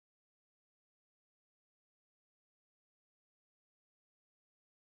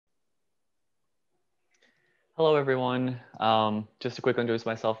Hello, everyone. Just to quickly introduce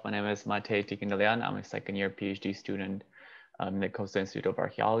myself, my name is Candelora. I'm a second-year PhD student in the Coastal Institute of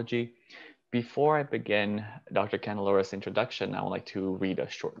Archaeology. Before I begin Dr. Candelora's introduction, I would like to read a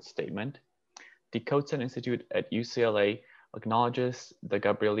short statement. The Coastal Institute at UCLA acknowledges the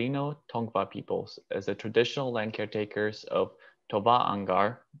Gabrielino Tongva peoples as the traditional land caretakers of Toba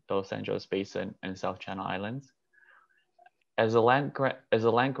Angar, the Los Angeles Basin, and South Channel Islands. As a land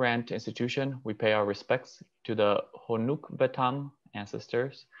grant institution, we pay our respects to the Honukbetam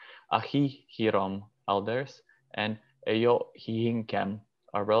ancestors, Ahi Hirom elders, and Eyo Hihinkem,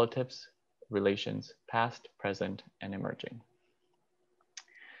 our relatives, relations, past, present, and emerging.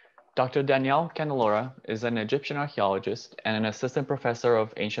 Dr. Danielle Candelora is an Egyptian archaeologist and an assistant professor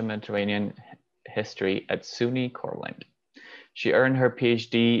of ancient Mediterranean history at SUNY Cortland. She earned her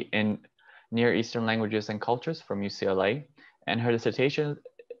PhD in Near Eastern Languages and Cultures from UCLA, and her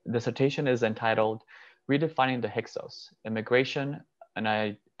dissertation is entitled Redefining the Hyksos, Immigration and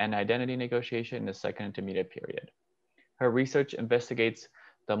Identity Negotiation in the Second Intermediate Period. Her research investigates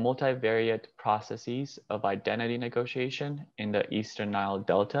the multivariate processes of identity negotiation in the Eastern Nile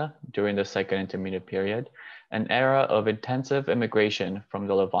Delta during the Second Intermediate Period, an era of intensive immigration from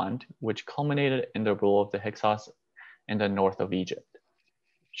the Levant, which culminated in the rule of the Hyksos in the north of Egypt.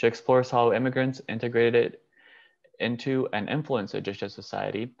 She explores how immigrants integrated into and influenced Egyptian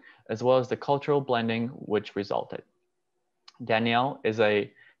society, as well as the cultural blending which resulted. Danielle is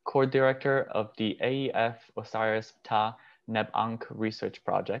a core director of the AEF Osiris Ptah Neb-Ankh Research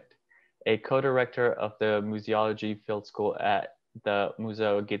Project, a co-director of the Museology Field School at the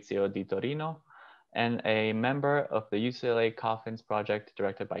Museo Egizio di Torino, and a member of the UCLA Coffins Project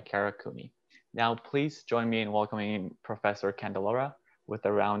directed by Kara Cooney. Now, please join me in welcoming Professor Candelora with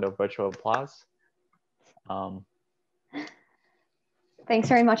a round of virtual applause. Thanks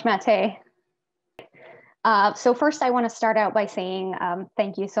very much, Mate. So first, I want to start out by saying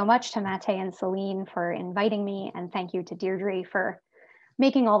thank you so much to Mate and Celine for inviting me, and thank you to Deirdre for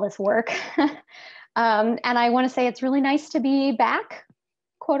making all this work. And I want to say it's really nice to be back,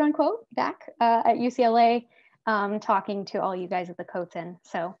 quote unquote, back at UCLA, talking to all you guys at the Coatsin.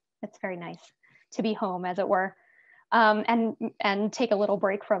 So it's very nice to be home, as it were, and take a little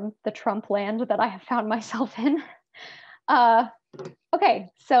break from the Trump land that I have found myself in.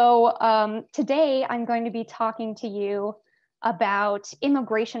 Okay, so today I'm going to be talking to you about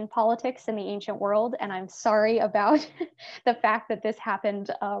immigration politics in the ancient world, and I'm sorry about the fact that this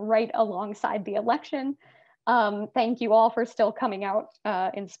happened right alongside the election. Thank you all for still coming out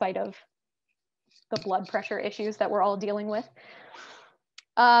in spite of the blood pressure issues that we're all dealing with.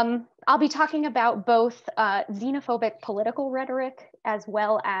 I'll be talking about both xenophobic political rhetoric as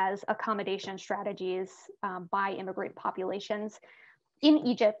well as accommodation strategies by immigrant populations in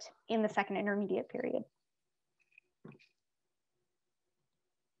Egypt in the Second Intermediate Period.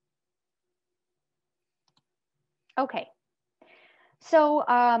 Okay, so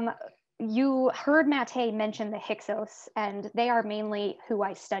you heard Mate mention the Hyksos, and they are mainly who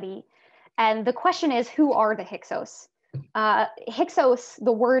I study. And the question is, who are the Hyksos? Hyksos,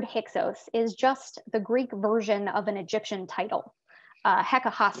 the word Hyksos, is just the Greek version of an Egyptian title,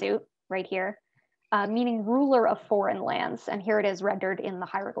 Hekahasut, right here, meaning ruler of foreign lands. And here it is rendered in the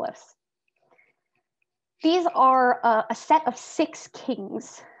hieroglyphs. These are a set of 6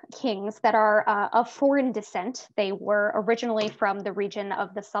 kings that are of foreign descent. They were originally from the region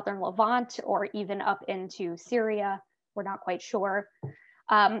of the southern Levant or even up into Syria. We're not quite sure.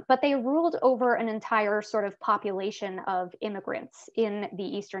 But they ruled over an entire sort of population of immigrants in the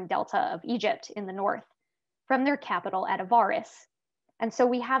eastern delta of Egypt in the north from their capital at Avaris. And so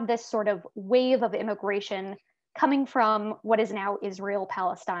we have this sort of wave of immigration coming from what is now Israel,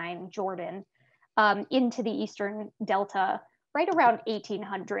 Palestine, Jordan, into the eastern delta right around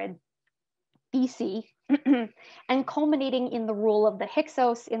 1800 BC and culminating in the rule of the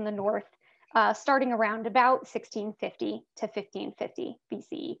Hyksos in the north, starting around about 1650 to 1550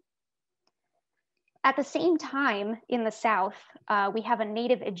 BCE. At the same time, in the south, we have a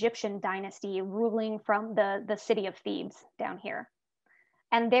native Egyptian dynasty ruling from the city of Thebes down here.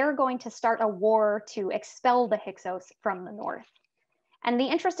 And they're going to start a war to expel the Hyksos from the north. And the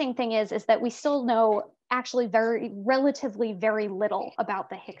interesting thing is that we still know actually relatively very little about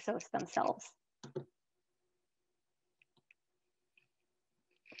the Hyksos themselves.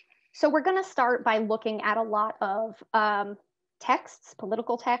 So we're going to start by looking at a lot of texts,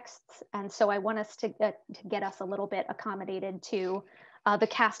 political texts. And so I want us to get us a little bit accommodated to the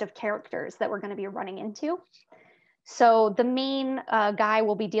cast of characters that we're going to be running into. So the main guy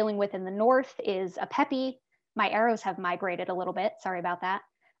we'll be dealing with in the north is Apepi. My arrows have migrated a little bit, sorry about that.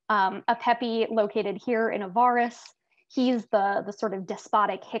 Apepi, located here in Avaris, he's the sort of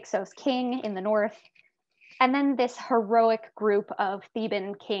despotic Hyksos king in the north. And then this heroic group of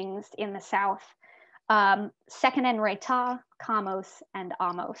Theban kings in the south, Sekenenreta, Kamos, and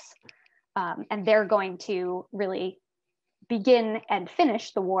Amos. And they're going to really begin and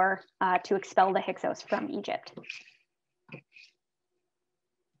finish the war to expel the Hyksos from Egypt.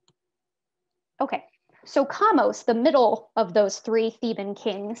 Okay, so Kamos, the middle of those three Theban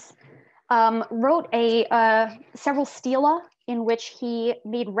kings, wrote several stela in which he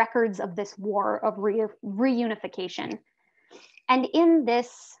made records of this war of reunification. And in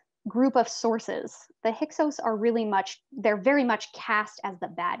this group of sources, the Hyksos are they're very much cast as the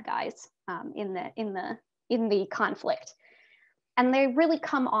bad guys in the conflict. And they really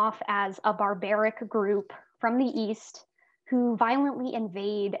come off as a barbaric group from the east who violently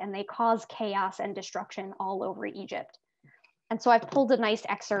invade, and they cause chaos and destruction all over Egypt. And so I've pulled a nice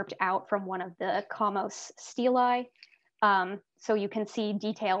excerpt out from one of the Kamos stelae. So you can see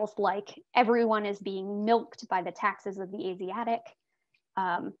details like everyone is being milked by the taxes of the Asiatic.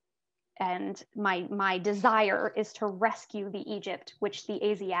 And my desire is to rescue the Egypt which the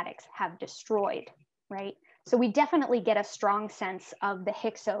Asiatics have destroyed, right? So we definitely get a strong sense of the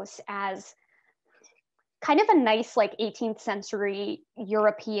Hyksos as kind of a nice, like 18th century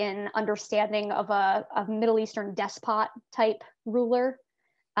European understanding of a Middle Eastern despot type ruler,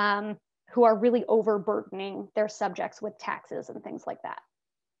 who are really overburdening their subjects with taxes and things like that.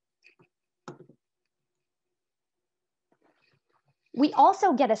 We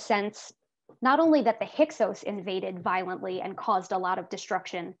also get a sense not only that the Hyksos invaded violently and caused a lot of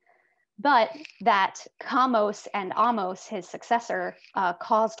destruction, but that Kamos and Amos, his successor,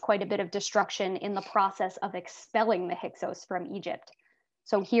 caused quite a bit of destruction in the process of expelling the Hyksos from Egypt.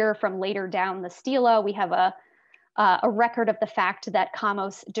 So here from later down the stela, we have a record of the fact that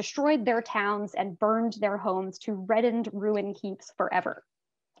Kamos destroyed their towns and burned their homes to reddened ruin heaps forever.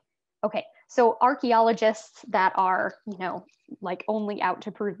 Okay, so archaeologists that are, like only out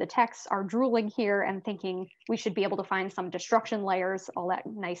to prove the text are drooling here and thinking we should be able to find some destruction layers, all that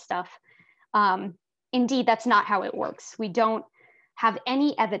nice stuff. Indeed, that's not how it works. We don't have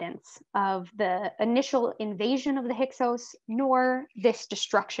any evidence of the initial invasion of the Hyksos, nor this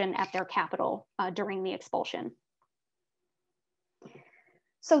destruction at their capital during the expulsion.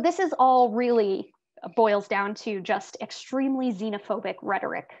 So this is all really boils down to just extremely xenophobic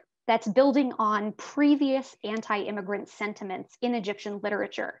rhetoric that's building on previous anti-immigrant sentiments in Egyptian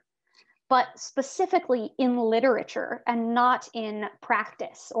literature, but specifically in literature and not in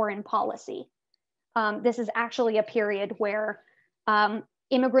practice or in policy. This is actually a period where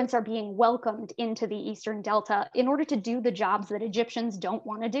immigrants are being welcomed into the Eastern Delta in order to do the jobs that Egyptians don't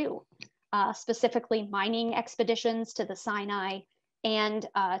want to do, specifically mining expeditions to the Sinai and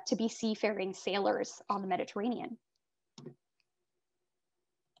to be seafaring sailors on the Mediterranean.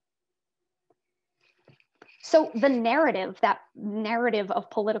 So the narrative, that narrative of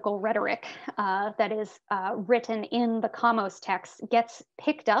political rhetoric that is written in the Kamos text gets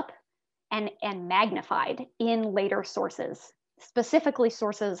picked up and magnified in later sources, specifically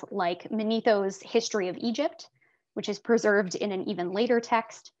sources like Manetho's History of Egypt, which is preserved in an even later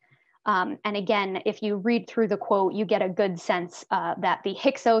text. And again, if you read through the quote, you get a good sense that the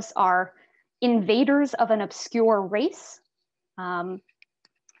Hyksos are invaders of an obscure race.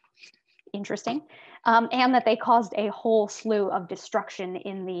 Interesting. And that they caused a whole slew of destruction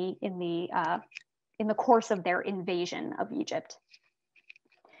in the course of their invasion of Egypt.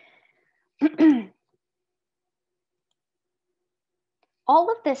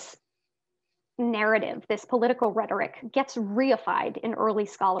 All of this narrative, this political rhetoric, gets reified in early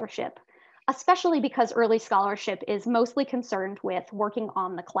scholarship, especially because early scholarship is mostly concerned with working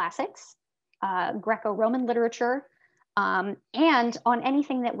on the classics, Greco-Roman literature, and on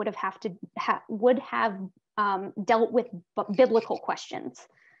anything that would have dealt with biblical questions.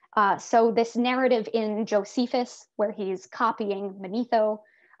 So this narrative in Josephus, where he's copying Manetho,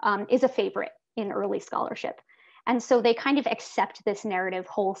 is a favorite in early scholarship. And so they kind of accept this narrative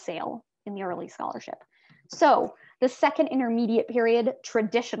wholesale in the early scholarship. So the second intermediate period,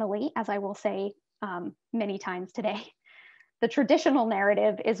 traditionally, as I will say many times today, the traditional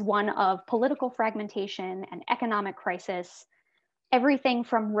narrative is one of political fragmentation and economic crisis, everything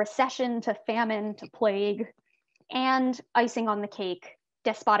from recession to famine to plague, and icing on the cake,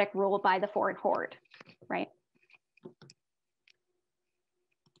 despotic rule by the foreign horde, right?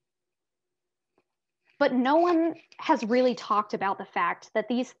 But no one has really talked about the fact that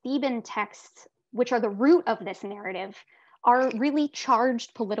these Theban texts, which are the root of this narrative, are really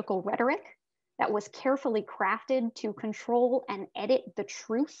charged political rhetoric, that was carefully crafted to control and edit the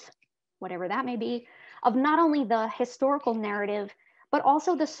truth, whatever that may be, of not only the historical narrative, but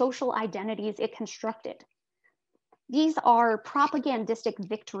also the social identities it constructed. These are propagandistic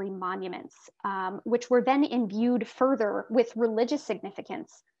victory monuments, which were then imbued further with religious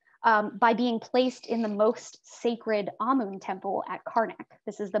significance by being placed in the most sacred Amun temple at Karnak.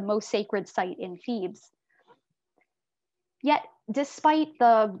 This is the most sacred site in Thebes. Yet, despite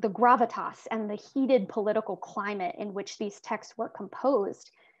the gravitas and the heated political climate in which these texts were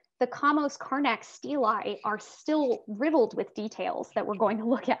composed, the Kamos Karnak stelae are still riddled with details that we're going to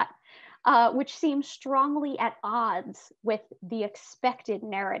look at, which seem strongly at odds with the expected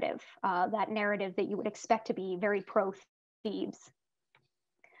narrative, that narrative that you would expect to be very pro-Thebes.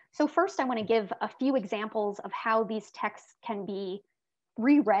 So first, I want to give a few examples of how these texts can be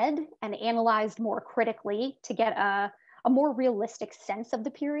reread and analyzed more critically to get a more realistic sense of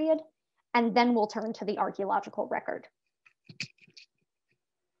the period, and then we'll turn to the archaeological record.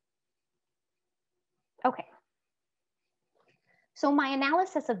 Okay. So my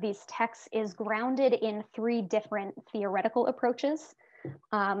analysis of these texts is grounded in 3 different theoretical approaches,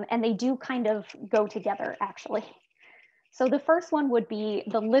 and they do kind of go together, actually. So the first one would be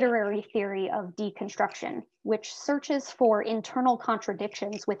the literary theory of deconstruction, which searches for internal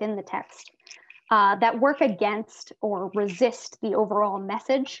contradictions within the text that work against or resist the overall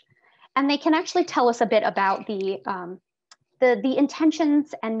message. And they can actually tell us a bit about the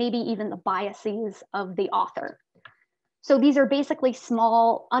intentions and maybe even the biases of the author. So these are basically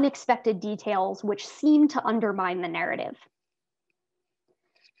small, unexpected details which seem to undermine the narrative.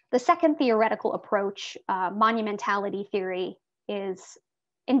 The second theoretical approach, monumentality theory,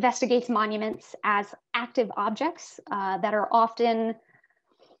 investigates monuments as active objects that are often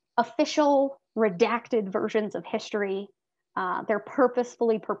official, redacted versions of history. They're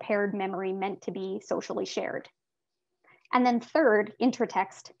purposefully prepared memory meant to be socially shared. And then third,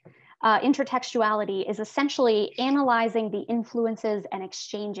 intertext. Intertextuality is essentially analyzing the influences and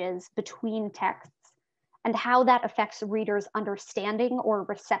exchanges between texts and how that affects readers' understanding or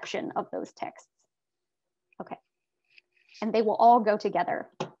reception of those texts. Okay, and they will all go together,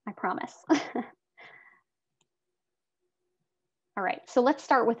 I promise. All right, so let's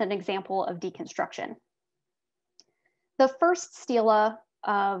start with an example of deconstruction. The first stela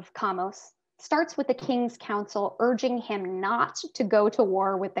of Kamos starts with the king's council urging him not to go to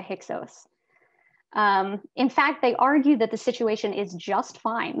war with the Hyksos. In fact, they argue that the situation is just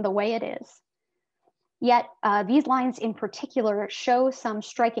fine the way it is. Yet these lines in particular show some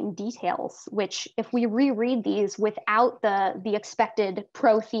striking details, which if we reread these without the expected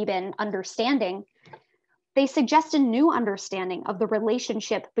pro-Theban understanding, they suggest a new understanding of the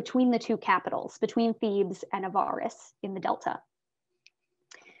relationship between the 2 capitals, between Thebes and Avaris in the Delta.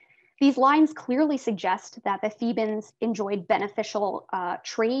 These lines clearly suggest that the Thebans enjoyed beneficial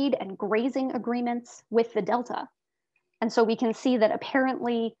trade and grazing agreements with the Delta. And so we can see that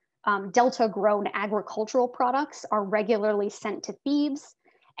apparently Delta-grown agricultural products are regularly sent to Thebes,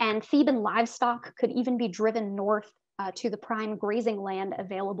 and Theban livestock could even be driven north to the prime grazing land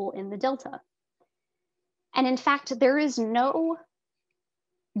available in the Delta. And in fact, there is no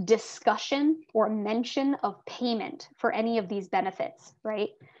discussion or mention of payment for any of these benefits, right?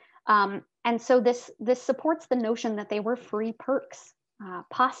 And so this supports the notion that they were free perks,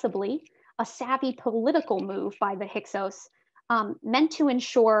 possibly a savvy political move by the Hyksos meant to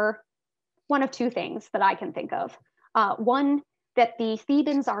ensure one of 2 things that I can think of. One, that the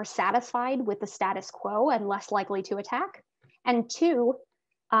Thebans are satisfied with the status quo and less likely to attack. And 2,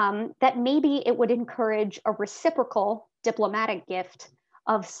 that maybe it would encourage a reciprocal diplomatic gift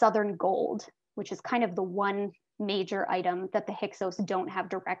of Southern gold, which is kind of the one major item that the Hyksos don't have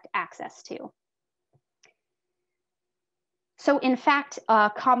direct access to. So in fact,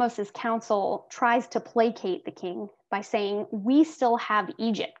 Kamos's council tries to placate the king by saying, we still have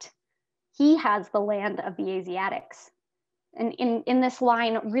Egypt. He has the land of the Asiatics. And in this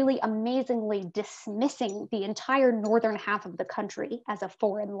line, really amazingly dismissing the entire northern half of the country as a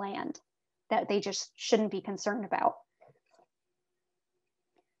foreign land that they just shouldn't be concerned about.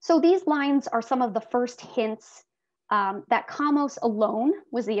 So these lines are some of the first hints that Kamos alone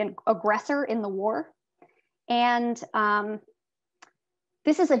was the aggressor in the war. And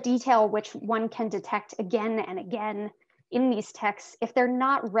this is a detail which one can detect again and again in these texts if they're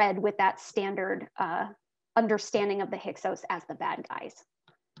not read with that standard understanding of the Hyksos as the bad guys.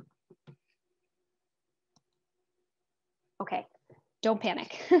 Okay, don't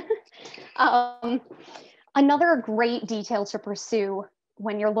panic. Another great detail to pursue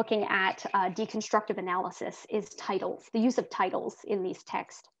when you're looking at deconstructive analysis is titles, the use of titles in these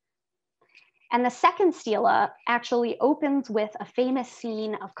texts. And the second stela actually opens with a famous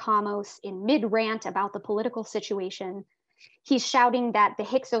scene of Kamos in mid-rant about the political situation. He's shouting that the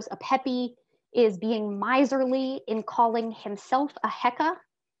Hyksos Apepi is being miserly in calling himself a Heka,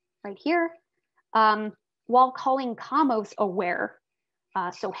 right here, while calling Kamos a were.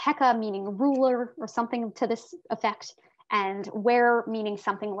 So Heka meaning ruler or something to this effect, and were meaning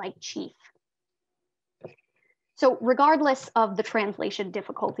something like chief. So regardless of the translation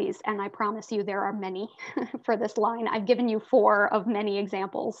difficulties, and I promise you there are many for this line, I've given you 4 of many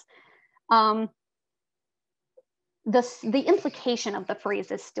examples. The implication of the phrase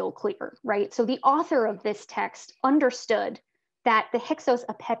is still clear, right? So the author of this text understood that the Hyksos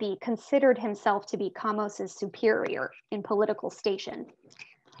Apepi considered himself to be Kamos's superior in political station.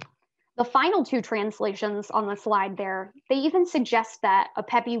 The final 2 translations on the slide there, they even suggest that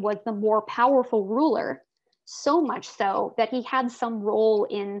Apepi was the more powerful ruler, so much so that he had some role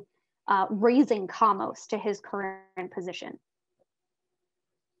in raising Kamos to his current position.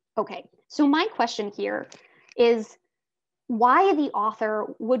 Okay, so my question here is why the author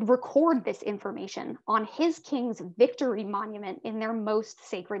would record this information on his king's victory monument in their most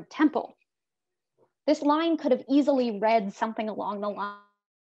sacred temple. This line could have easily read something along the line,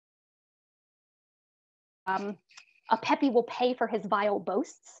 Apepi will pay for his vile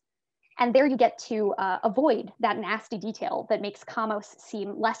boasts. And there you get to avoid that nasty detail that makes Kamos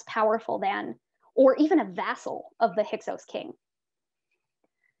seem less powerful than, or even a vassal of the Hyksos king.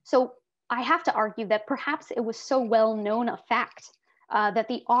 So I have to argue that perhaps it was so well known a fact that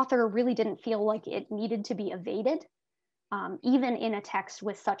the author really didn't feel like it needed to be evaded, even in a text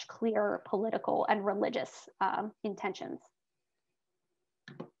with such clear political and religious intentions.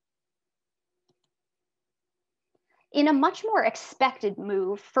 In a much more expected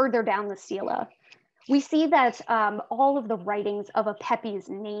move further down the stela, we see that all of the writings of Apepi's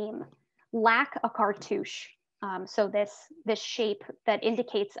name lack a cartouche. So this shape that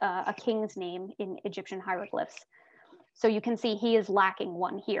indicates a king's name in Egyptian hieroglyphs. So you can see he is lacking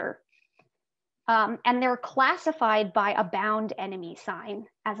one here. And they're classified by a bound enemy sign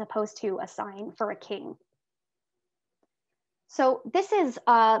as opposed to a sign for a king. So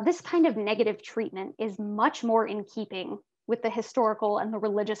this kind of negative treatment is much more in keeping with the historical and the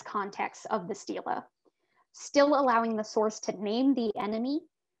religious context of the stela, still allowing the source to name the enemy,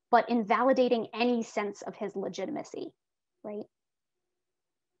 but invalidating any sense of his legitimacy, right?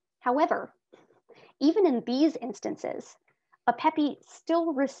 However, even in these instances, Apepi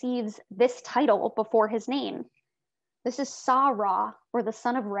still receives this title before his name. This is Sa-Ra, or the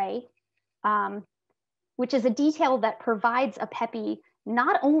son of Re, which is a detail that provides Apepi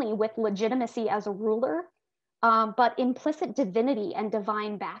not only with legitimacy as a ruler, but implicit divinity and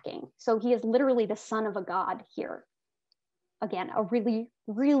divine backing. So he is literally the son of a god here. Again, a really,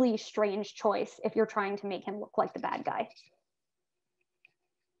 really strange choice if you're trying to make him look like the bad guy.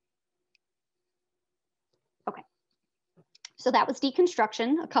 Okay, so that was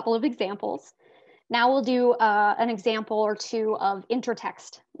deconstruction, a couple of examples. Now we'll do an example or 2 of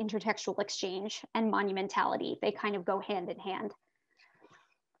intertextual exchange and monumentality. They kind of go hand in hand.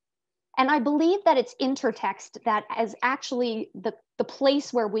 And I believe that it's intertext that is actually the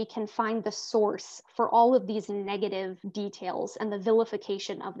place where we can find the source for all of these negative details and the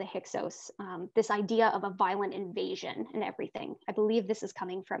vilification of the Hyksos, this idea of a violent invasion and everything. I believe this is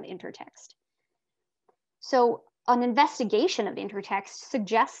coming from intertext. So an investigation of intertext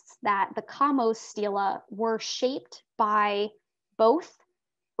suggests that the Kamos stela were shaped by both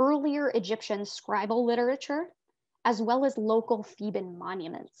earlier Egyptian scribal literature as well as local Theban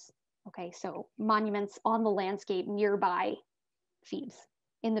monuments. Okay, so monuments on the landscape nearby Thebes,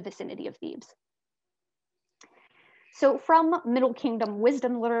 in the vicinity of Thebes. So from Middle Kingdom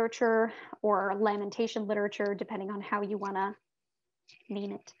wisdom literature or lamentation literature, depending on how you want to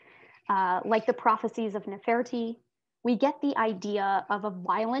name it, like the prophecies of Nefertiti, we get the idea of a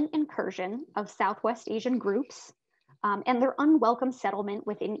violent incursion of Southwest Asian groups and their unwelcome settlement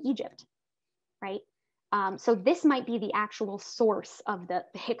within Egypt, right? So this might be the actual source of the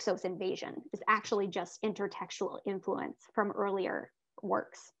Hyksos invasion, is actually just intertextual influence from earlier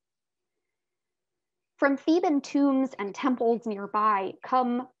works. From Theban tombs and temples nearby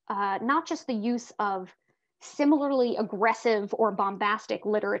come not just the use of similarly aggressive or bombastic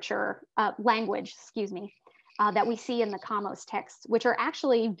language, that we see in the Kamos texts, which are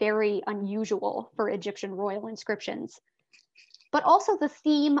actually very unusual for Egyptian royal inscriptions, but also the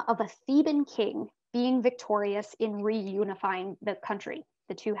theme of a Theban king being victorious in reunifying the country,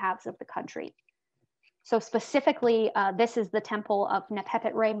 the 2 halves of the country. So specifically, this is the temple of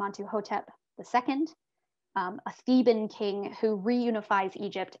Nepepet Re Montuhotep II, a Theban king who reunifies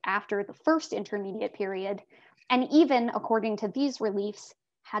Egypt after the first intermediate period, and even, according to these reliefs,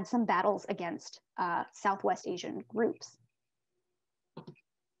 had some battles against Southwest Asian groups.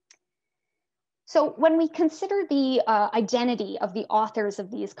 So when we consider the identity of the authors of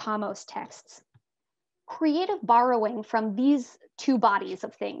these Kamos texts, creative borrowing from these two bodies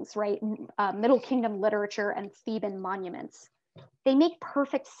of things, right, Middle Kingdom literature and Theban monuments, they make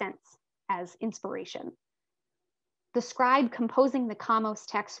perfect sense as inspiration. The scribe composing the Kamos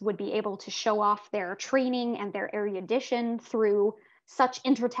texts would be able to show off their training and their erudition through such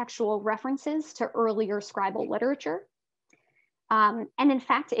intertextual references to earlier scribal literature. And in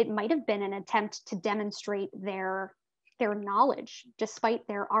fact, it might have been an attempt to demonstrate their knowledge, despite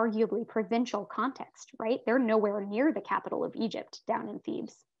their arguably provincial context, right? They're nowhere near the capital of Egypt, down in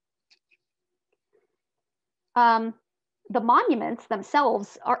Thebes. The monuments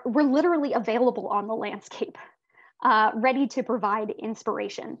themselves were literally available on the landscape, ready to provide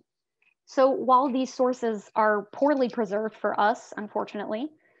inspiration. So while these sources are poorly preserved for us, unfortunately,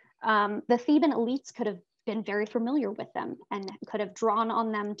 the Theban elites could have been very familiar with them and could have drawn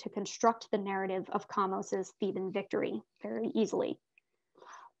on them to construct the narrative of Kamos's Theban victory very easily.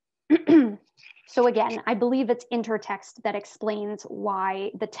 So again, I believe it's intertext that explains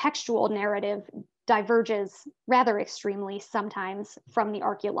why the textual narrative diverges rather extremely sometimes from the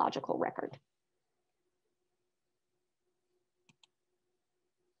archaeological record.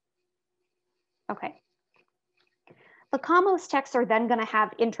 Okay. The Kamos texts are then going to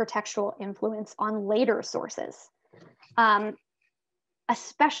have intertextual influence on later sources,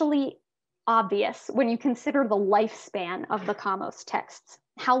 especially obvious when you consider the lifespan of the Kamos texts,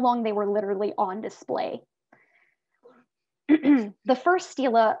 how long they were literally on display. The first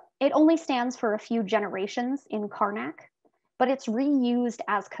stela, it only stands for a few generations in Karnak, but it's reused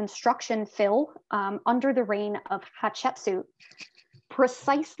as construction fill under the reign of Hatshepsut,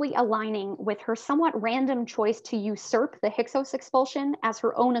 precisely aligning with her somewhat random choice to usurp the Hyksos expulsion as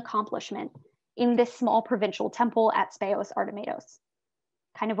her own accomplishment in this small provincial temple at Speos Artemidos.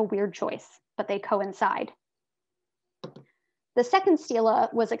 Kind of a weird choice, but they coincide. The second stela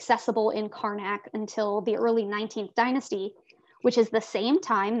was accessible in Karnak until the early 19th dynasty, which is the same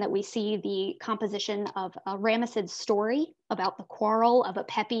time that we see the composition of a Ramessid's story about the quarrel of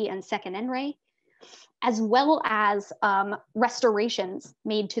Apepi and Sekenenre, as well as restorations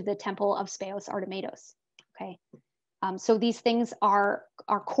made to the temple of Speos Artemidos. Okay, so these things are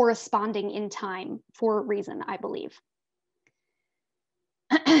corresponding in time for a reason, I believe.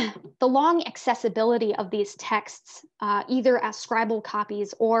 The long accessibility of these texts, either as scribal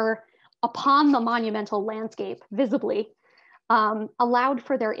copies or upon the monumental landscape visibly, allowed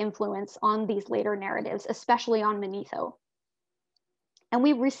for their influence on these later narratives, especially on Manetho. And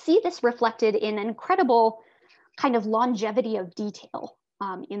we see this reflected in incredible kind of longevity of detail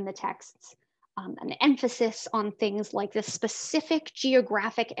in the texts, an emphasis on things like the specific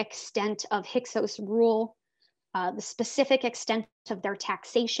geographic extent of Hyksos rule, the specific extent of their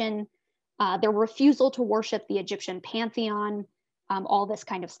taxation, their refusal to worship the Egyptian pantheon, all this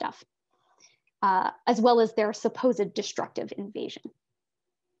kind of stuff, as well as their supposed destructive invasion.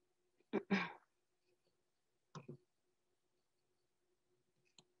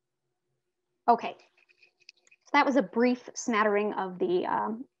 Okay, so that was a brief smattering of the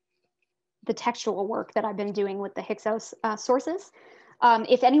textual work that I've been doing with the Hyksos sources.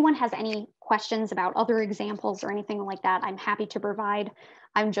 If anyone has any questions about other examples or anything like that, I'm happy to provide.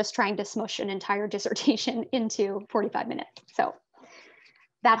 I'm just trying to smush an entire dissertation into 45 minutes. So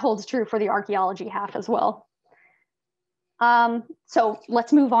that holds true for the archaeology half as well. So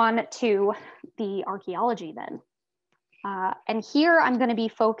let's move on to the archaeology then. And here I'm going to be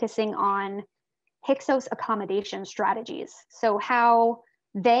focusing on Hyksos accommodation strategies. So how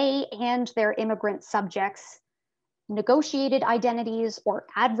they and their immigrant subjects negotiated identities or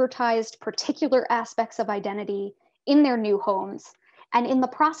advertised particular aspects of identity in their new homes, and in the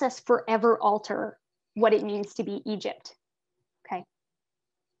process forever alter what it means to be Egypt. Okay.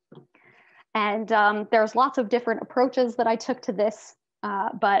 And there's lots of different approaches that I took to this,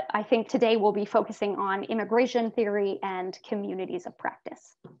 but I think today we'll be focusing on immigration theory and communities of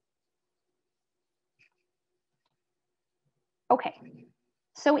practice. Okay,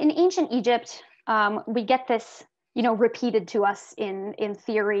 so in ancient Egypt, we get this, repeated to us in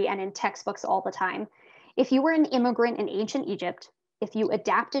theory and in textbooks all the time. If you were an immigrant in ancient Egypt, if you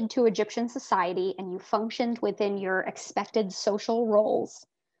adapted to Egyptian society and you functioned within your expected social roles,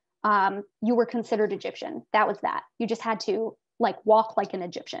 you were considered Egyptian. That was that. You just had to walk like an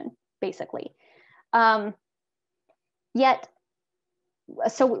Egyptian, basically. Yet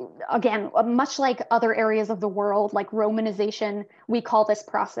So again, much like other areas of the world, like Romanization, we call this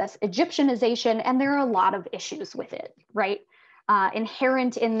process Egyptianization, and there are a lot of issues with it, right?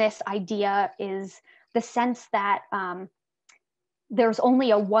 Inherent in this idea is the sense that there's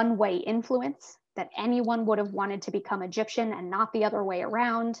only a one-way influence, that anyone would have wanted to become Egyptian and not the other way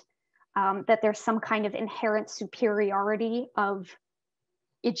around, that there's some kind of inherent superiority of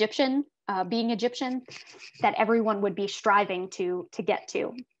being Egyptian, that everyone would be striving to get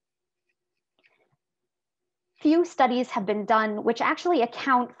to. Few studies have been done which actually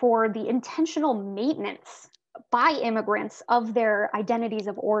account for the intentional maintenance by immigrants of their identities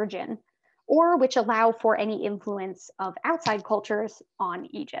of origin, or which allow for any influence of outside cultures on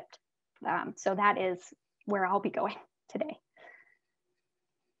Egypt. So that is where I'll be going today.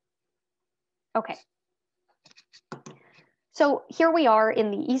 Okay. So here we are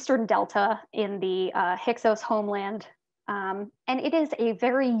in the Eastern Delta in the Hyksos homeland, and it is a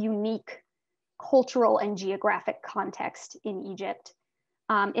very unique cultural and geographic context in Egypt.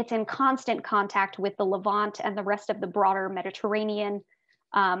 It's in constant contact with the Levant and the rest of the broader Mediterranean,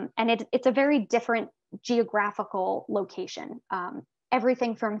 and it's a very different geographical location.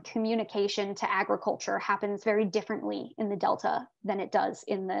 Everything from communication to agriculture happens very differently in the Delta than it does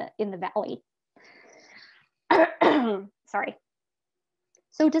in the valley. Sorry.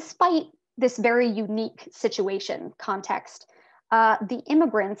 So despite this very unique situation context, the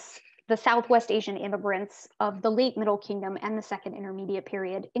immigrants, the Southwest Asian immigrants of the late Middle Kingdom and the Second Intermediate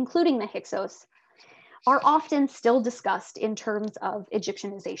period, including the Hyksos, are often still discussed in terms of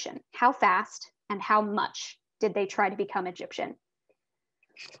Egyptianization. How fast and how much did they try to become Egyptian?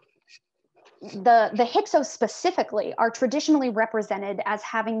 The Hyksos specifically are traditionally represented as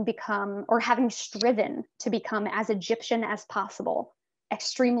having become or having striven to become as Egyptian as possible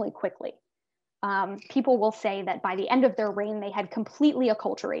extremely quickly. People will say that by the end of their reign, they had completely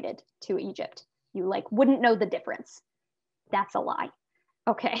acculturated to Egypt. You like wouldn't know the difference. That's a lie.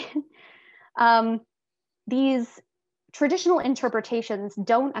 Okay. These traditional interpretations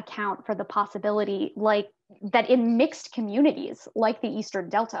don't account for the possibility that in mixed communities like the Eastern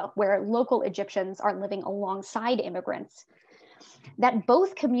Delta, where local Egyptians are living alongside immigrants, that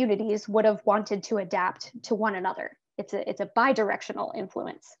both communities would have wanted to adapt to one another. It's a bidirectional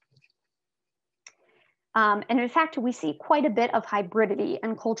influence. And in fact, we see quite a bit of hybridity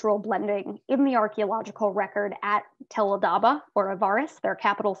and cultural blending in the archaeological record at Tel Adaba or Avaris, their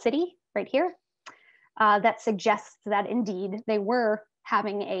capital city, right here, that suggests that indeed they were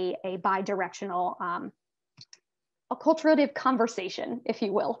having a bidirectional acculturative conversation, if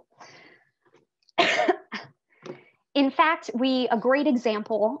you will. In fact, a great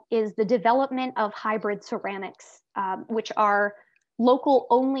example is the development of hybrid ceramics, which are local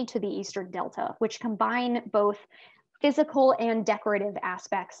only to the Eastern Delta, which combine both physical and decorative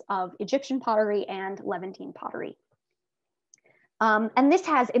aspects of Egyptian pottery and Levantine pottery. And this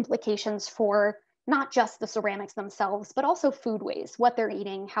has implications for not just the ceramics themselves, but also foodways, what they're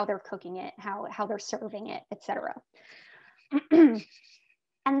eating, how they're cooking it, how they're serving it, etc.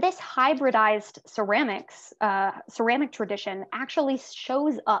 And this hybridized ceramic tradition actually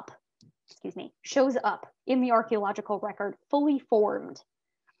shows up in the archaeological record fully formed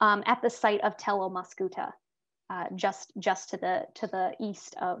at the site of Tel el-Maskuta, just to the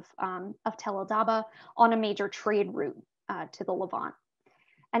east of Tel Adaba on a major trade route to the Levant.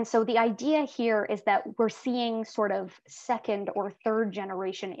 And so the idea here is that we're seeing sort of second or third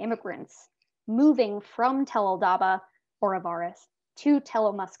generation immigrants moving from Tel Adaba or Avaris to Tel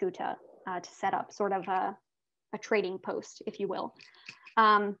el-Maskuta to set up sort of a trading post, if you will.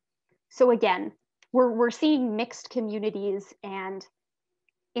 So again, we're seeing mixed communities and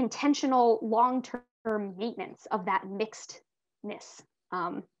intentional long-term maintenance of that mixedness,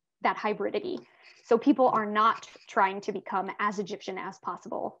 that hybridity. So people are not trying to become as Egyptian as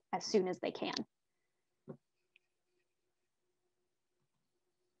possible as soon as they can.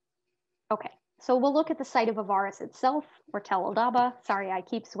 Okay, so we'll look at the site of Avaris itself, or Tel Adaba. Sorry, I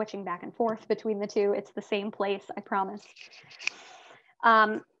keep switching back and forth between the two. It's the same place, I promise.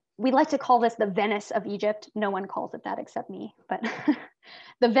 We like to call this the Venice of Egypt. No one calls it that except me, but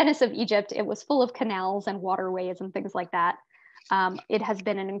the Venice of Egypt, it was full of canals and waterways and things like that. It has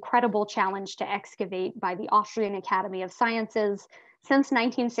been an incredible challenge to excavate by the Austrian Academy of Sciences since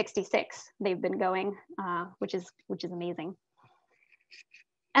 1966. They've been going, which is amazing.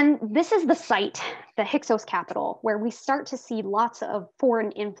 And this is the site, the Hyksos capital, where we start to see lots of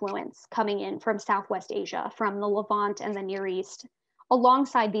foreign influence coming in from Southwest Asia, from the Levant and the Near East,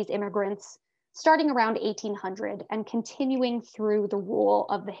 alongside these immigrants, starting around 1800 and continuing through the rule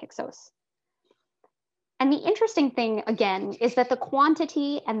of the Hyksos. And the interesting thing, again, is that the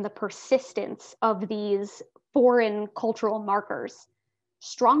quantity and the persistence of these foreign cultural markers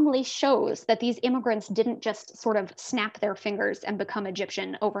strongly shows that these immigrants didn't just sort of snap their fingers and become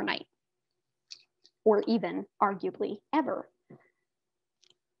Egyptian overnight, or even arguably ever.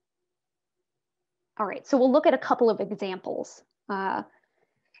 All right, so we'll look at a couple of examples.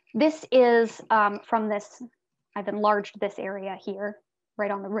 This is from this, I've enlarged this area here, right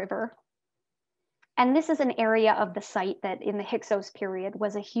on the river. And this is an area of the site that in the Hyksos period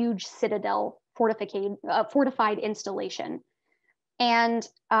was a huge citadel fortified installation. And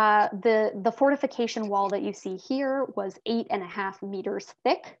the fortification wall that you see here was 8.5 meters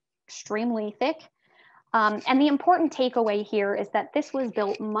thick, extremely thick. And the important takeaway here is that this was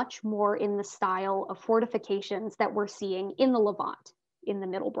built much more in the style of fortifications that we're seeing in the Levant in the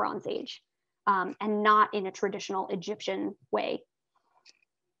Middle Bronze Age, and not in a traditional Egyptian way.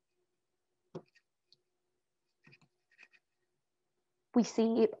 We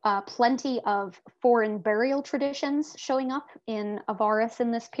see plenty of foreign burial traditions showing up in Avaris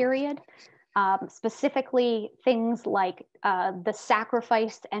in this period, specifically things like the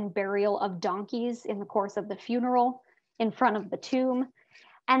sacrifice and burial of donkeys in the course of the funeral in front of the tomb,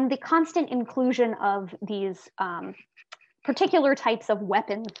 and the constant inclusion of these particular types of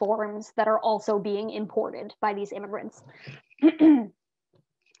weapon forms that are also being imported by these immigrants.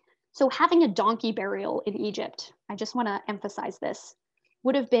 So having a donkey burial in Egypt, I just want to emphasize this,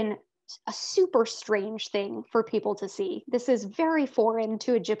 would have been a super strange thing for people to see. This is very foreign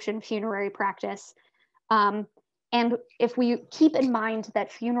to Egyptian funerary practice. And if we keep in mind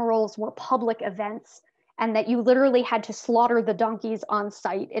that funerals were public events and that you literally had to slaughter the donkeys on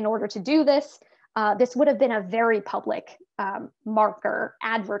site in order to do this, this would have been a very public marker,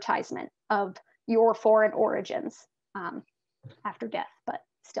 advertisement of your foreign origins after death, but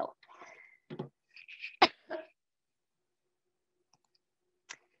still.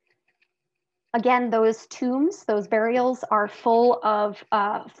 Again, those tombs, those burials are full of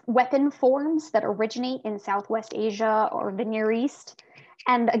weapon forms that originate in Southwest Asia or the Near East,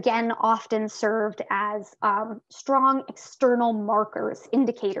 and again, often served as strong external markers,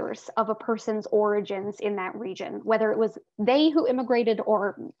 indicators of a person's origins in that region, whether it was they who immigrated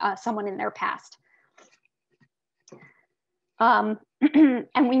or someone in their past. And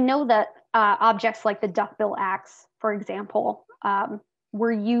we know that objects like the duckbill axe, for example,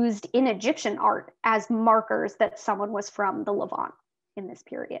 were used in Egyptian art as markers that someone was from the Levant in this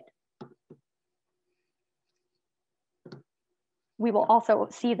period. We will also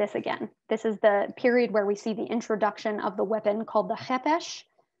see this again. This is the period where we see the introduction of the weapon called the khepesh,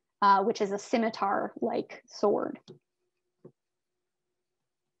 which is a scimitar-like sword.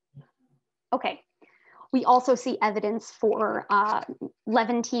 Okay, we also see evidence for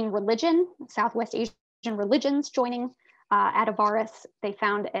Levantine religion, Southwest Asian religions joining at Avaris. They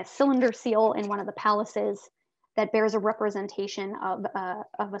found a cylinder seal in one of the palaces that bears a representation of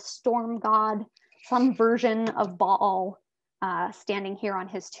a storm god, some version of Baal standing here on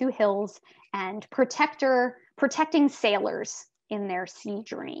his two hills and protecting sailors in their sea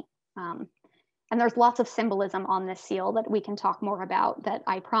journey. And there's lots of symbolism on this seal that we can talk more about that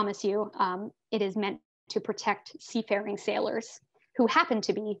I promise you it is meant to protect seafaring sailors who happen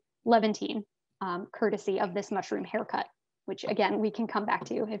to be Levantine, courtesy of this mushroom haircut, which again, we can come back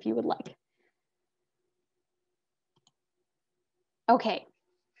to if you would like. Okay.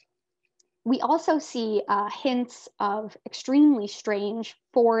 We also see hints of extremely strange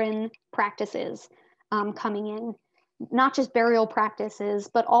foreign practices coming in, not just burial practices,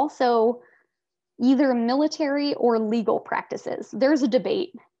 but also either military or legal practices. There's a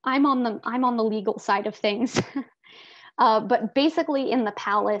debate. I'm on the legal side of things. But basically in the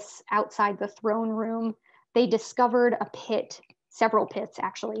palace outside the throne room, they discovered a pit, several pits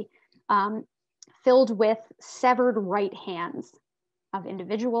actually, filled with severed right hands of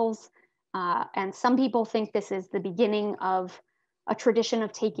individuals. And some people think this is the beginning of a tradition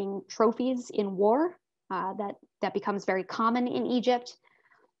of taking trophies in war that becomes very common in Egypt.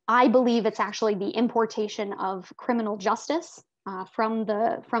 I believe it's actually the importation of criminal justice from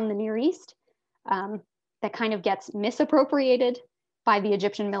the Near East that kind of gets misappropriated by the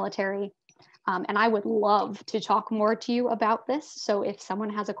Egyptian military. And I would love to talk more to you about this. So if someone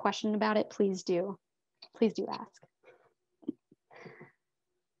has a question about it, please do ask.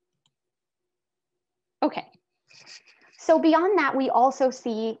 Okay, so beyond that, we also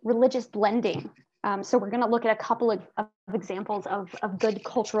see religious blending. So we're going to look at a couple of examples of good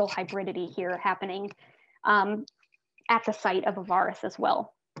cultural hybridity here happening at the site of Avaris as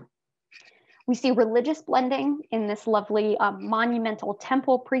well. We see religious blending in this lovely monumental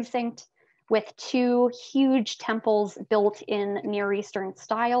temple precinct with 2 huge temples built in Near Eastern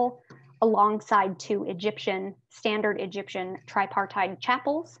style, alongside 2 standard Egyptian tripartite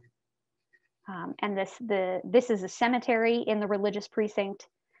chapels. And this is a cemetery in the religious precinct,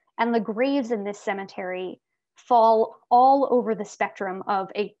 and the graves in this cemetery fall all over the spectrum of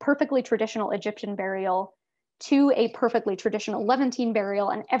a perfectly traditional Egyptian burial to a perfectly traditional Levantine burial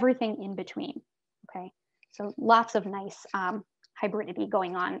and everything in between. Okay, so lots of nice hybridity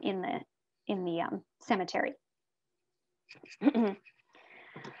going on in the cemetery.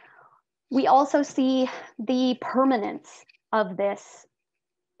 We also see the permanence of this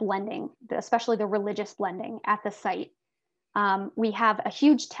blending, especially the religious blending at the site. We have a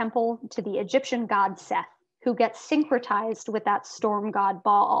huge temple to the Egyptian god Seth, who gets syncretized with that storm god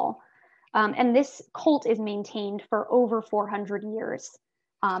Baal. And this cult is maintained for over 400 years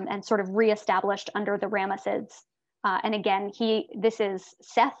and sort of reestablished under the Ramessids. And again, this is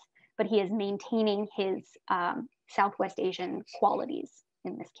Seth, but he is maintaining his Southwest Asian qualities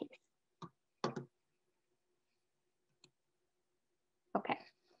in this case. Okay,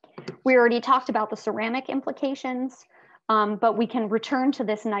 we already talked about the ceramic implications, but we can return to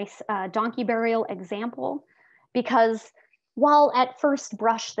this nice donkey burial example, because while at first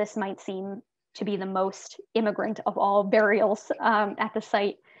brush this might seem to be the most immigrant of all burials at the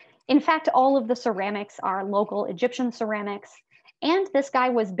site, in fact, all of the ceramics are local Egyptian ceramics, and this guy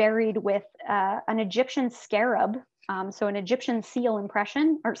was buried with an Egyptian scarab, so an Egyptian seal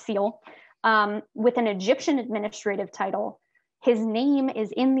impression, or seal, with an Egyptian administrative title. His name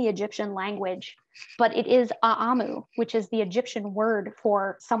is in the Egyptian language, but it is Aamu, which is the Egyptian word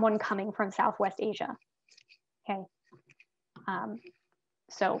for someone coming from Southwest Asia. Okay,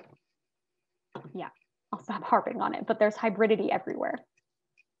 so yeah, I'll stop harping on it, but there's hybridity everywhere.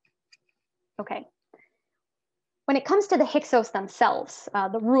 Okay, when it comes to the Hyksos themselves,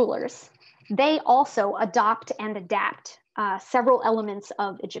 the rulers, they also adopt and adapt several elements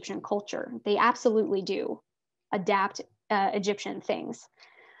of Egyptian culture. They absolutely do adapt Egyptian things.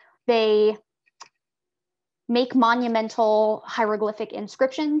 They make monumental hieroglyphic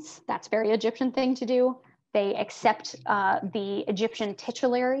inscriptions. That's a very Egyptian thing to do. They accept the Egyptian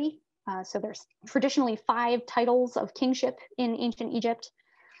titulary. So there's traditionally 5 titles of kingship in ancient Egypt,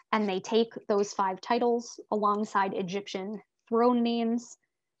 and they take those 5 titles alongside Egyptian throne names.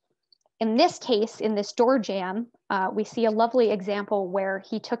 In this case, in this door jamb, we see a lovely example where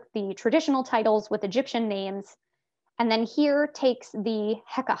he took the traditional titles with Egyptian names, and then here takes the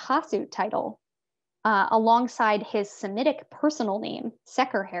Hekahasut title alongside his Semitic personal name,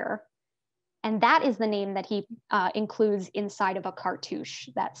 Sekerher. And that is the name that he includes inside of a cartouche,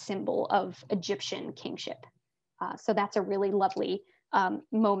 that symbol of Egyptian kingship. So that's a really lovely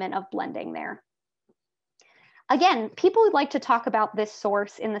moment of blending there. Again, people like to talk about this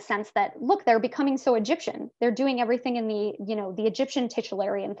source in the sense that, look, they're becoming so Egyptian. They're doing everything in the Egyptian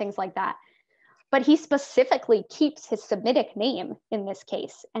titulary and things like that. But he specifically keeps his Semitic name in this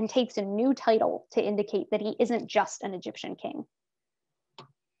case and takes a new title to indicate that he isn't just an Egyptian king.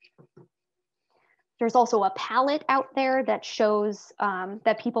 There's also a palette out there that shows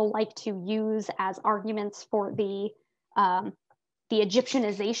that people like to use as arguments for the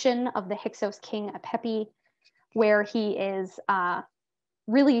Egyptianization of the Hyksos king Apepi, where he is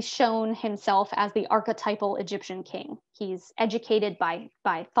really shown himself as the archetypal Egyptian king. He's educated by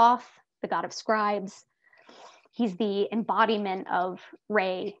Thoth, the god of scribes. He's the embodiment of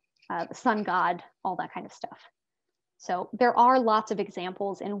Re, the sun god, all that kind of stuff. So there are lots of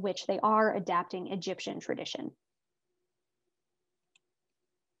examples in which they are adapting Egyptian tradition.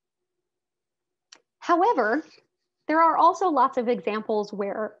 However, there are also lots of examples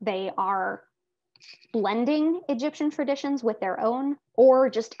where they are blending Egyptian traditions with their own, or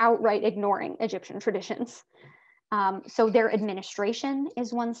just outright ignoring Egyptian traditions. So their administration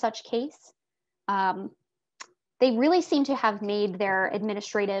is one such case. They really seem to have made their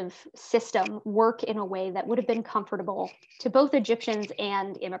administrative system work in a way that would have been comfortable to both Egyptians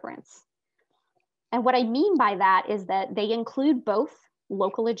and immigrants. And what I mean by that is that they include both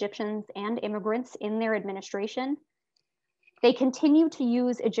local Egyptians and immigrants in their administration. They continue to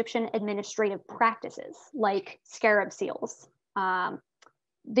use Egyptian administrative practices like scarab seals, the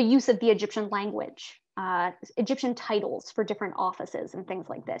use of the Egyptian language, Egyptian titles for different offices and things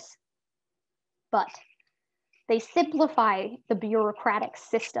like this. But they simplify the bureaucratic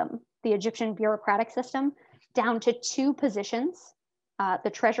system, the Egyptian bureaucratic system, down to 2 positions, the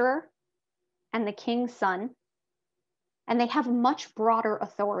treasurer and the king's son. And they have much broader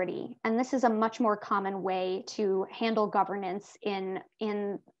authority. And this is a much more common way to handle governance in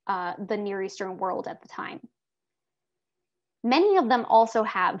the Near Eastern world at the time. Many of them also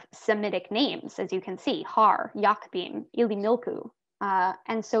have Semitic names, as you can see, Har, Yakbim, Ilimilku.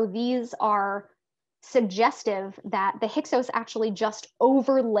 And so these are suggestive that the Hyksos actually just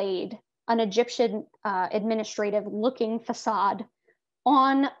overlaid an Egyptian administrative looking facade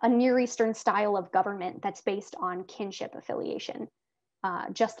on a Near Eastern style of government that's based on kinship affiliation,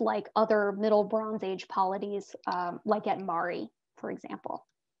 just like other Middle Bronze Age polities, like at Mari, for example.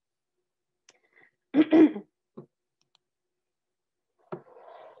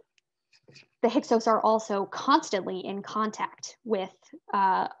 The Hyksos are also constantly in contact with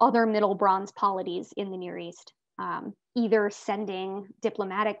other Middle Bronze polities in the Near East, either sending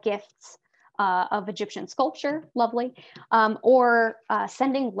diplomatic gifts of Egyptian sculpture, lovely, or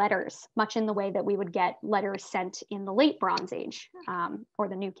sending letters, much in the way that we would get letters sent in the late Bronze Age or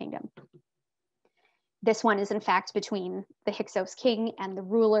the New Kingdom. This one is in fact between the Hyksos king and the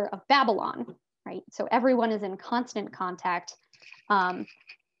ruler of Babylon, right? So everyone is in constant contact.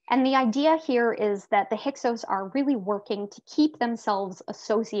 And the idea here is that the Hyksos are really working to keep themselves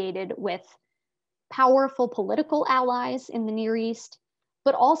associated with powerful political allies in the Near East,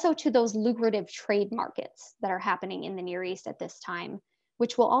 but also to those lucrative trade markets that are happening in the Near East at this time,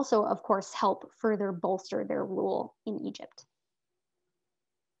 which will also, of course, help further bolster their rule in Egypt.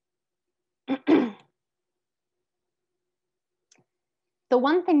 The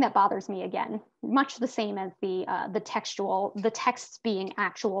one thing that bothers me, again, much the same as the texts being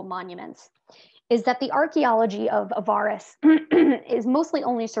actual monuments, is that the archaeology of Avaris is mostly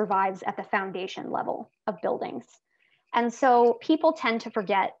only survives at the foundation level of buildings. And so people tend to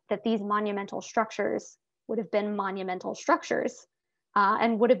forget that these monumental structures would have been monumental structures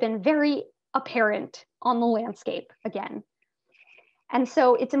and would have been very apparent on the landscape again. And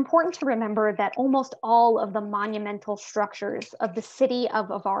so it's important to remember that almost all of the monumental structures of the city of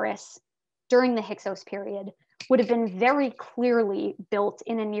Avaris during the Hyksos period would have been very clearly built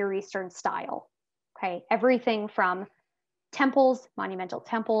in a Near Eastern style, okay? Everything from temples, monumental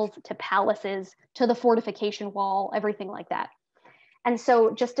temples, to palaces, to the fortification wall, everything like that. And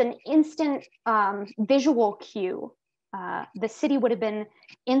so just an instant visual cue, the city would have been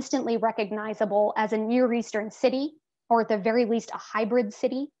instantly recognizable as a Near Eastern city, or at the very least a hybrid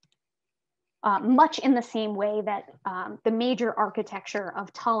city, much in the same way that the major architecture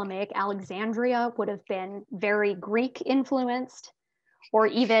of Ptolemaic Alexandria would have been very Greek influenced, or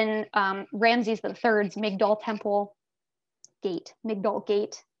even Ramses III's Migdol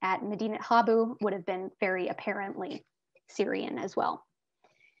Gate at Medinet Habu would have been very apparently Syrian as well.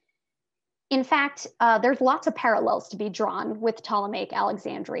 In fact, there's lots of parallels to be drawn with Ptolemaic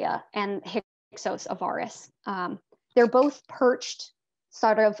Alexandria and Hyksos Avaris. They're both perched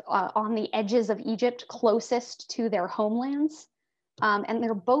sort of on the edges of Egypt, closest to their homelands. And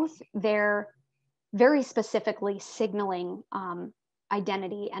they're both there very specifically signaling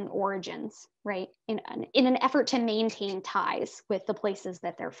identity and origins, right? In an effort to maintain ties with the places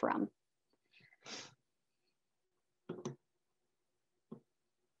that they're from.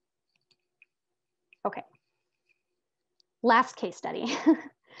 Okay, last case study.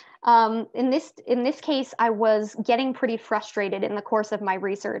 In this case, I was getting pretty frustrated in the course of my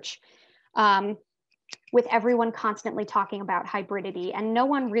research with everyone constantly talking about hybridity and no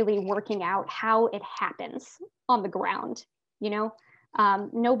one really working out how it happens on the ground, you know?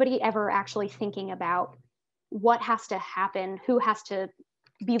 Nobody ever actually thinking about what has to happen, who has to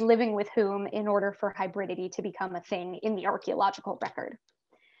be living with whom in order for hybridity to become a thing in the archaeological record.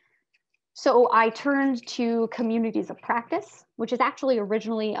 So I turned to communities of practice, which is actually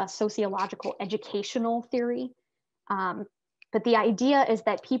originally a sociological educational theory. But the idea is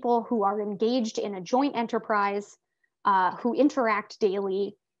that people who are engaged in a joint enterprise, who interact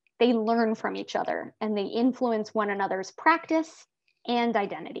daily, they learn from each other and they influence one another's practice and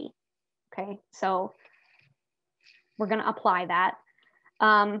identity. Okay, so we're going to apply that.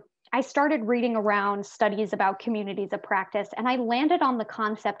 I started reading around studies about communities of practice, and I landed on the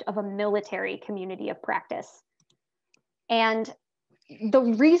concept of a military community of practice. And the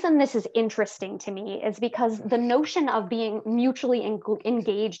reason this is interesting to me is because the notion of being mutually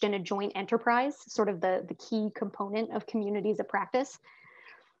engaged in a joint enterprise, sort of the key component of communities of practice,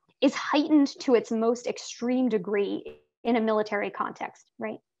 is heightened to its most extreme degree in a military context,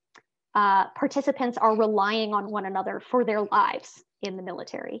 right? Participants are relying on one another for their lives in the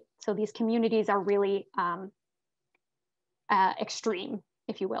military. So these communities are really extreme,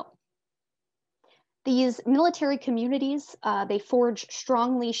 if you will. These military communities, they forge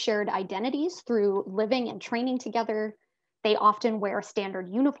strongly shared identities through living and training together. They often wear standard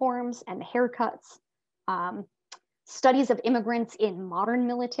uniforms and haircuts. studies of immigrants in modern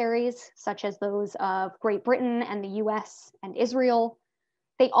militaries, such as those of Great Britain and the US and Israel,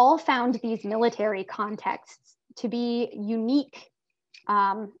 they all found these military contexts to be unique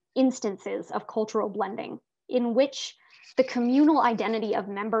instances of cultural blending in which the communal identity of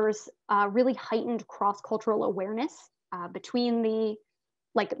members really heightened cross-cultural awareness between the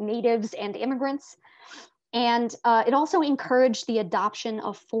natives and immigrants. And it also encouraged the adoption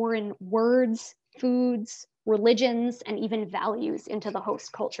of foreign words, foods, religions, and even values into the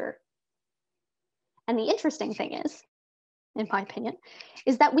host culture. And the interesting thing is, in my opinion,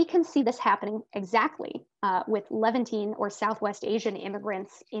 is that we can see this happening exactly with Levantine or Southwest Asian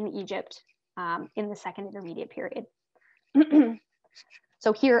immigrants in Egypt in the Second Intermediate period.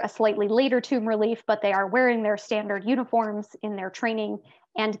 So here, a slightly later tomb relief, but they are wearing their standard uniforms in their training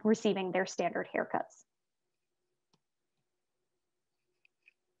and receiving their standard haircuts.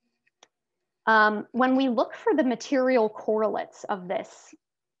 When we look for the material correlates of this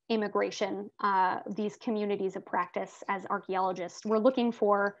immigration, these communities of practice as archaeologists, we're looking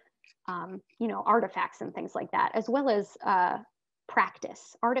for, artifacts and things like that, as well as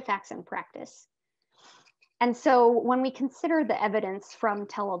practice, artifacts and practice. And so when we consider the evidence from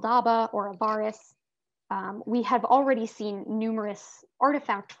Tel el-Dabba or Avaris, we have already seen numerous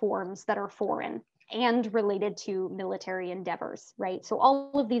artifact forms that are foreign and related to military endeavors, right? So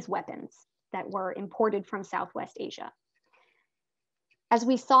all of these weapons that were imported from Southwest Asia. As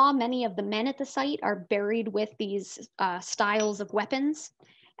we saw, many of the men at the site are buried with these styles of weapons.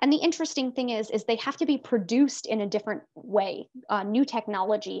 And the interesting thing is they have to be produced in a different way. New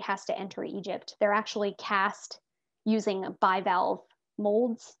technology has to enter Egypt. They're actually cast using bivalve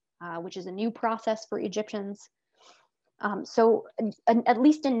molds, which is a new process for Egyptians. So at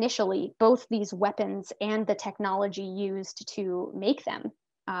least initially, both these weapons and the technology used to make them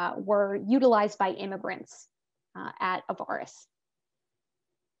were utilized by immigrants at Avaris.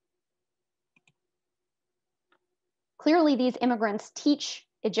 Clearly, these immigrants teach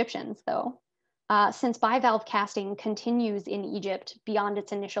Egyptians, though, since bivalve casting continues in Egypt beyond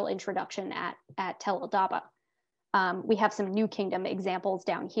its initial introduction at Tel el-Dabba. We have some New Kingdom examples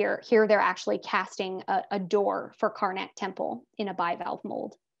down here. Here, they're actually casting a door for Karnak Temple in a bivalve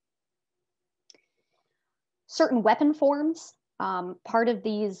mold. Certain weapon forms, part of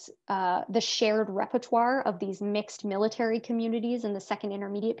these, the shared repertoire of these mixed military communities in the Second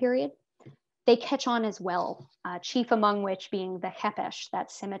Intermediate period, they catch on as well, chief among which being the hepesh,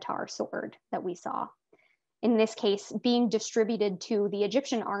 that scimitar sword that we saw. In this case, being distributed to the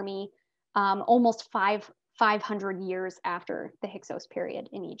Egyptian army almost 500 years after the Hyksos period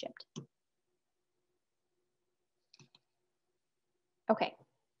in Egypt. Okay.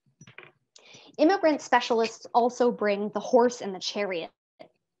 Immigrant specialists also bring the horse and the chariot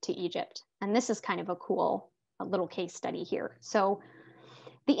to Egypt. And this is kind of a cool little case study here. So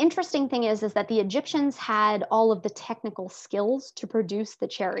the interesting thing is that the Egyptians had all of the technical skills to produce the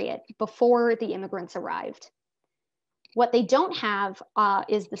chariot before the immigrants arrived. What they don't have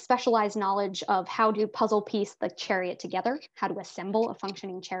is the specialized knowledge of how to puzzle piece the chariot together, how to assemble a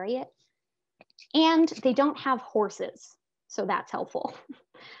functioning chariot. And they don't have horses, so that's helpful.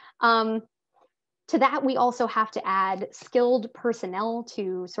 To that, we also have to add skilled personnel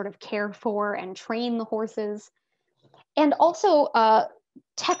to sort of care for and train the horses, and also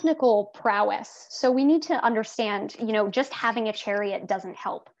technical prowess. So we need to understand, just having a chariot doesn't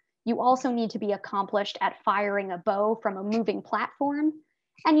help. You also need to be accomplished at firing a bow from a moving platform,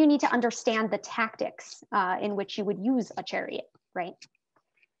 and you need to understand the tactics in which you would use a chariot, right?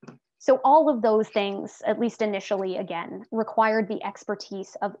 So all of those things, at least initially, again, required the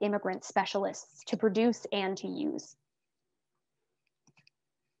expertise of immigrant specialists to produce and to use.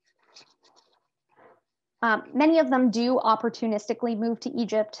 Many of them do opportunistically move to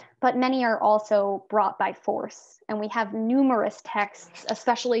Egypt, but many are also brought by force. And we have numerous texts,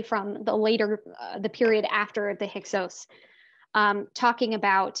 especially from the later, the period after the Hyksos, talking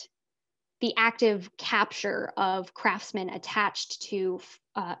about the active capture of craftsmen attached to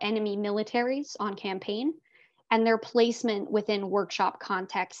enemy militaries on campaign, and their placement within workshop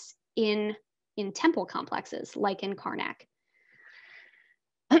contexts in temple complexes, like in Karnak.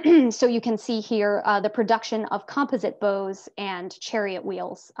 So you can see here the production of composite bows and chariot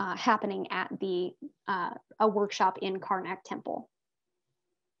wheels happening at a workshop in Karnak Temple,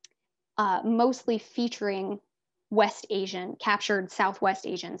 mostly featuring West Asian, captured Southwest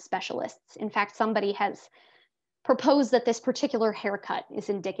Asian specialists. In fact, somebody has proposed that this particular haircut is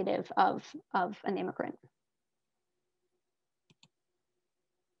indicative of an immigrant.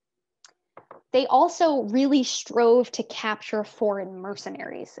 They also really strove to capture foreign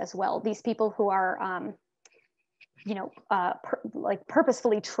mercenaries as well. These people who are like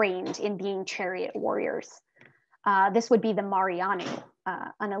purposefully trained in being chariot warriors. This would be the Marianu,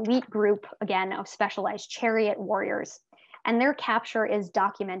 an elite group, again, of specialized chariot warriors. And their capture is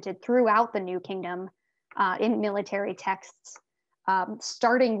documented throughout the New Kingdom in military texts,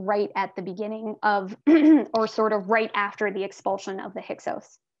 starting right at the beginning of, or sort of right after the expulsion of the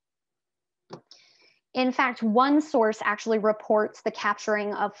Hyksos. In fact, one source actually reports the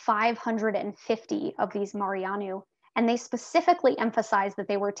capturing of 550 of these Marianu, and they specifically emphasize that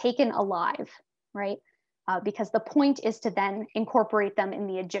they were taken alive, right? Because the point is to then incorporate them in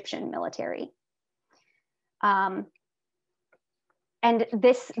the Egyptian military. And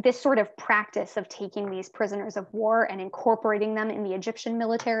this sort of practice of taking these prisoners of war and incorporating them in the Egyptian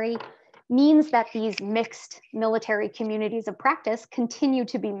military means that these mixed military communities of practice continue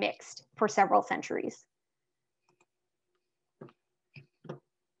to be mixed for several centuries.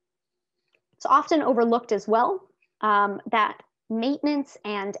 It's often overlooked as well that maintenance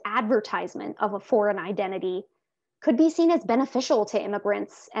and advertisement of a foreign identity could be seen as beneficial to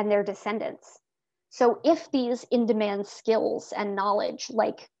immigrants and their descendants. So if these in-demand skills and knowledge,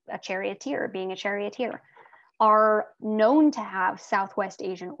 like a charioteer, being a charioteer, are known to have Southwest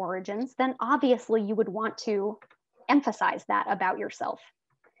Asian origins, then obviously you would want to emphasize that about yourself.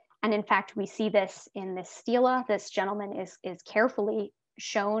 And in fact, we see this in this stela. This gentleman is carefully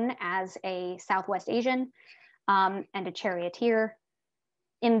shown as a Southwest Asian and a charioteer.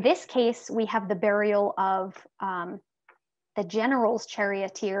 In this case, we have the burial of the general's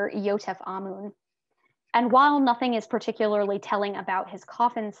charioteer, Yotef Amun. And while nothing is particularly telling about his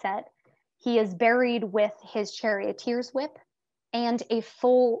coffin set, he is buried with his charioteer's whip and a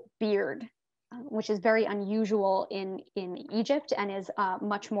full beard, which is very unusual in Egypt and is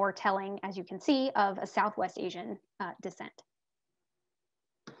much more telling, as you can see, of a Southwest Asian descent.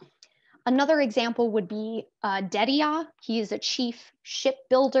 Another example would be Dediya. He is a chief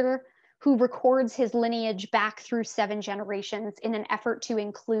shipbuilder who records his lineage back through 7 generations in an effort to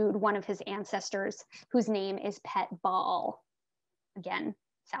include one of his ancestors, whose name is Pet Baal. Again,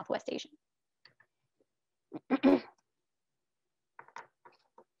 Southwest Asian.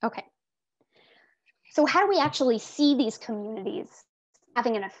 Okay. So how do we actually see these communities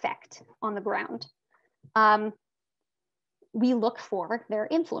having an effect on the ground? We look for their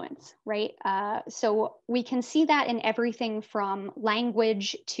influence, right? So we can see that in everything from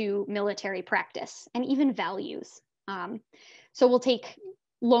language to military practice and even values. So we'll take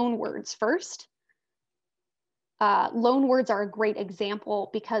loan words first. Loan words are a great example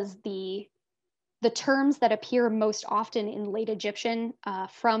because the terms that appear most often in late Egyptian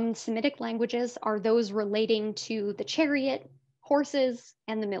from Semitic languages are those relating to the chariot, horses,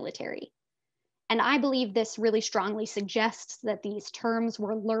 and the military. And I believe this really strongly suggests that these terms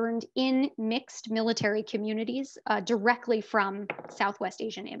were learned in mixed military communities directly from Southwest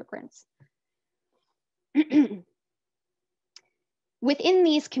Asian immigrants. Within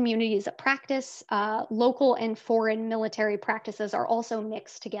these communities of practice, local and foreign military practices are also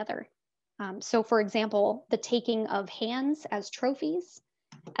mixed together. So for example, the taking of hands as trophies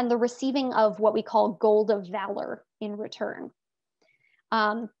and the receiving of what we call gold of valor in return.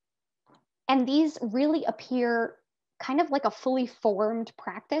 And these really appear kind of like a fully formed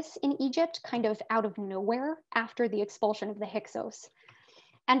practice in Egypt, kind of out of nowhere after the expulsion of the Hyksos.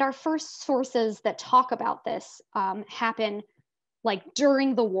 And our first sources that talk about this happen like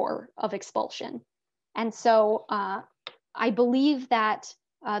during the war of expulsion. And so I believe that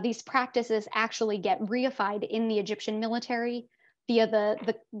these practices actually get reified in the Egyptian military via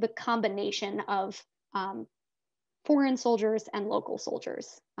the combination of foreign soldiers and local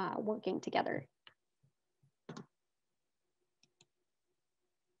soldiers working together.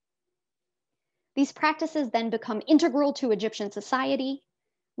 These practices then become integral to Egyptian society.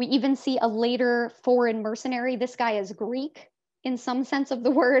 We even see a later foreign mercenary, this guy is Greek in some sense of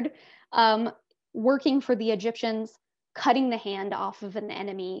the word, working for the Egyptians, cutting the hand off of an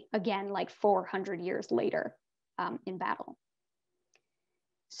enemy, again, like 400 years later in battle.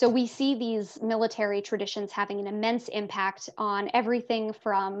 So we see these military traditions having an immense impact on everything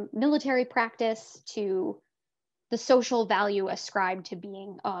from military practice to the social value ascribed to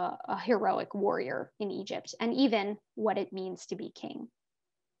being a heroic warrior in Egypt, and even what it means to be king.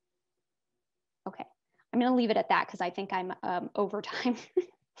 Okay, I'm gonna leave it at that because I think I'm over time.